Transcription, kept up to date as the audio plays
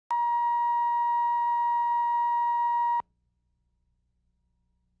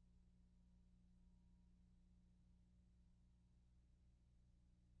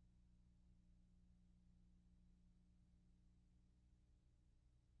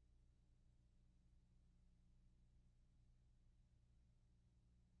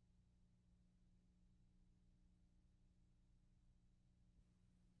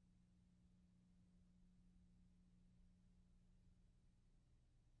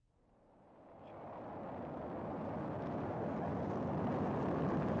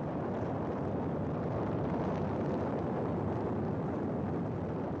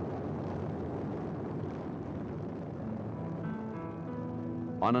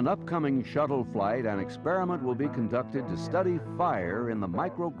On an upcoming shuttle flight, an experiment will be conducted to study fire in the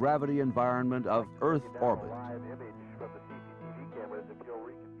microgravity environment of Earth orbit.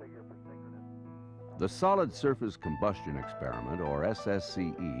 The Solid Surface Combustion Experiment, or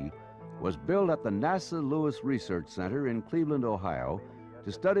SSCE, was built at the NASA LeRC Research Center in Cleveland, Ohio,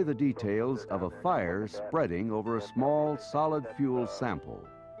 to study the details of a fire spreading over a small solid fuel sample.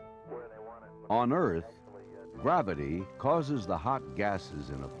 On Earth, gravity causes the hot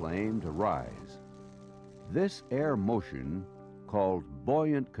gases in a flame to rise. This air motion, called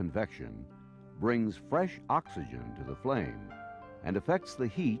buoyant convection, brings fresh oxygen to the flame and affects the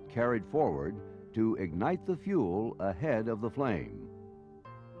heat carried forward to ignite the fuel ahead of the flame.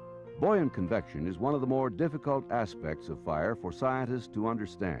 Buoyant convection is one of the more difficult aspects of fire for scientists to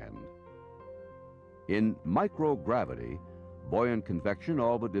understand. In microgravity, buoyant convection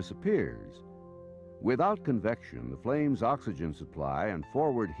all but disappears. Without convection, the flame's oxygen supply and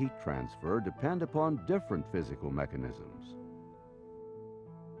forward heat transfer depend upon different physical mechanisms.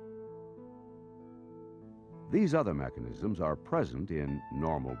 These other mechanisms are present in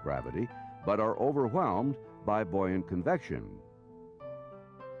normal gravity, but are overwhelmed by buoyant convection.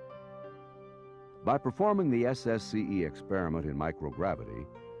 By performing the SSCE experiment in microgravity,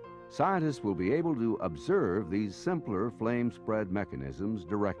 scientists will be able to observe these simpler flame spread mechanisms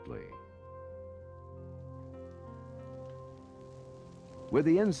directly. With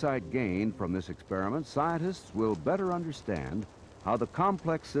the insight gained from this experiment, scientists will better understand how the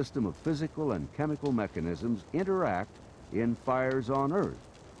complex system of physical and chemical mechanisms interact in fires on Earth.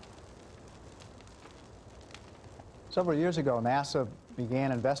 Several years ago, NASA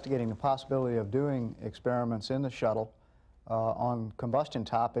began investigating the possibility of doing experiments in the shuttle on combustion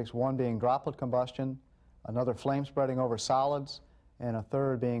topics, one being droplet combustion, another flame spreading over solids, and a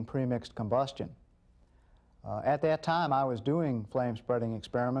third being premixed combustion. At that time, I was doing flame spreading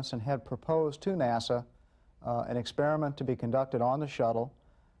experiments and had proposed to NASA an experiment to be conducted on the shuttle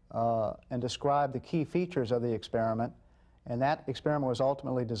and described the key features of the experiment, and that experiment was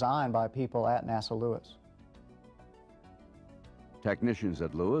ultimately designed by people at NASA LeRC. Technicians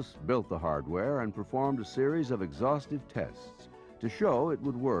at LeRC built the hardware and performed a series of exhaustive tests to show it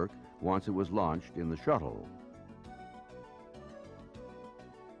would work once it was launched in the shuttle.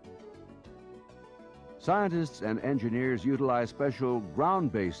 Scientists and engineers utilize special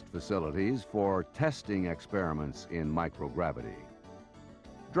ground-based facilities for testing experiments in microgravity.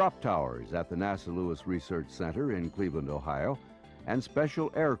 Drop towers at the NASA LeRC Research Center in Cleveland, Ohio, and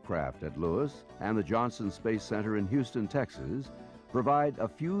special aircraft at LeRC and the Johnson Space Center in Houston, Texas, provide a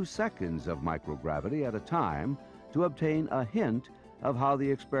few seconds of microgravity at a time to obtain a hint of how the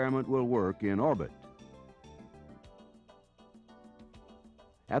experiment will work in orbit.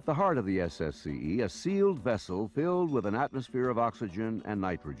 At the heart of the SSCE, a sealed vessel filled with an atmosphere of oxygen and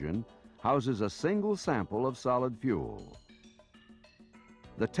nitrogen houses a single sample of solid fuel.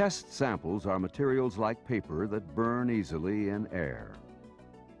 The test samples are materials like paper that burn easily in air.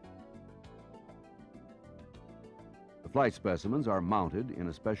 The flight specimens are mounted in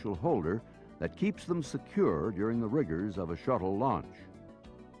a special holder that keeps them secure during the rigors of a shuttle launch.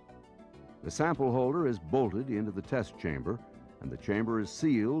 The sample holder is bolted into the test chamber, and the chamber is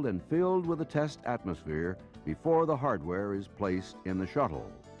sealed and filled with a test atmosphere before the hardware is placed in the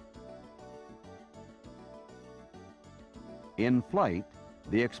shuttle. In flight,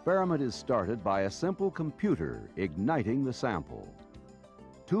 the experiment is started by a simple computer igniting the sample.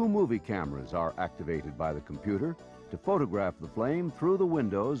 Two movie cameras are activated by the computer to photograph the flame through the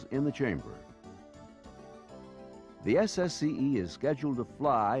windows in the chamber. The SSCE is scheduled to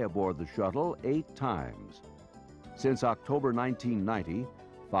fly aboard the shuttle 8 times. Since October 1990,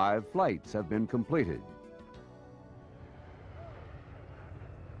 5 flights have been completed.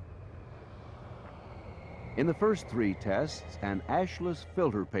 In the first 3 tests, an ashless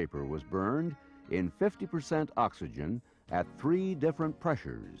filter paper was burned in 50% oxygen at 3 different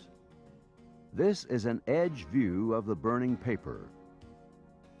pressures. This is an edge view of the burning paper.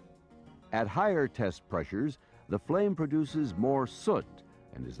 At higher test pressures, the flame produces more soot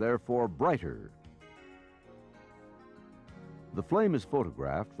and is therefore brighter. The flame is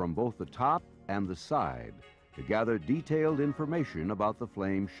photographed from both the top and the side to gather detailed information about the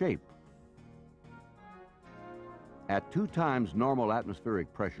flame shape. At 2 times normal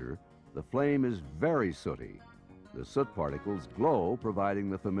atmospheric pressure, the flame is very sooty. The soot particles glow, providing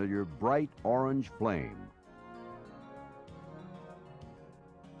the familiar bright orange flame.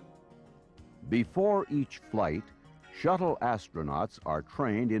 Before each flight, shuttle astronauts are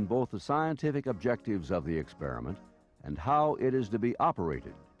trained in both the scientific objectives of the experiment and how it is to be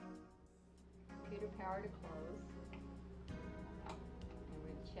operated. Computer power to close. And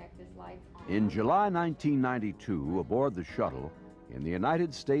we In July 1992, aboard the shuttle, in the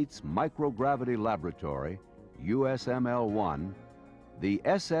United States Microgravity Laboratory, USML-1, the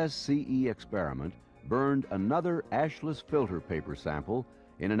SSCE experiment burned another ashless filter paper sample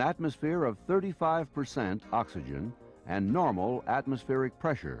in an atmosphere of 35% oxygen and normal atmospheric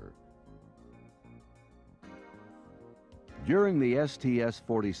pressure. During the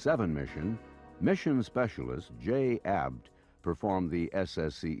STS-47 mission, mission specialist J. Abt performed the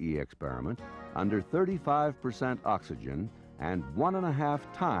SSCE experiment under 35% oxygen and 1.5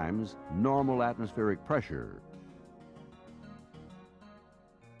 times normal atmospheric pressure.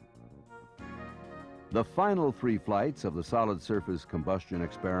 The final 3 flights of the solid surface combustion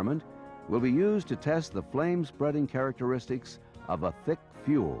experiment will be used to test the flame-spreading characteristics of a thick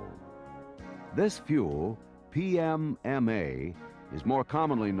fuel. This fuel, PMMA, is more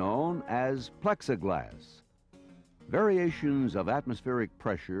commonly known as plexiglass. Variations of atmospheric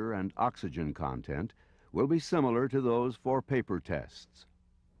pressure and oxygen content will be similar to those for paper tests.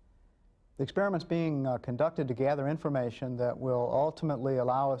 The experiment's being conducted to gather information that will ultimately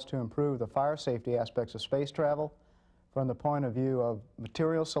allow us to improve the fire safety aspects of space travel from the point of view of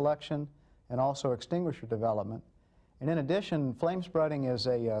material selection and also extinguisher development. And in addition, flame spreading is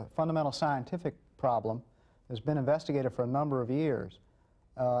a fundamental scientific problem that's been investigated for a number of years.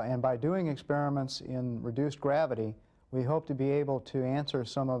 And by doing experiments in reduced gravity, we hope to be able to answer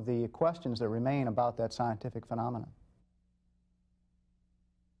some of the questions that remain about that scientific phenomenon.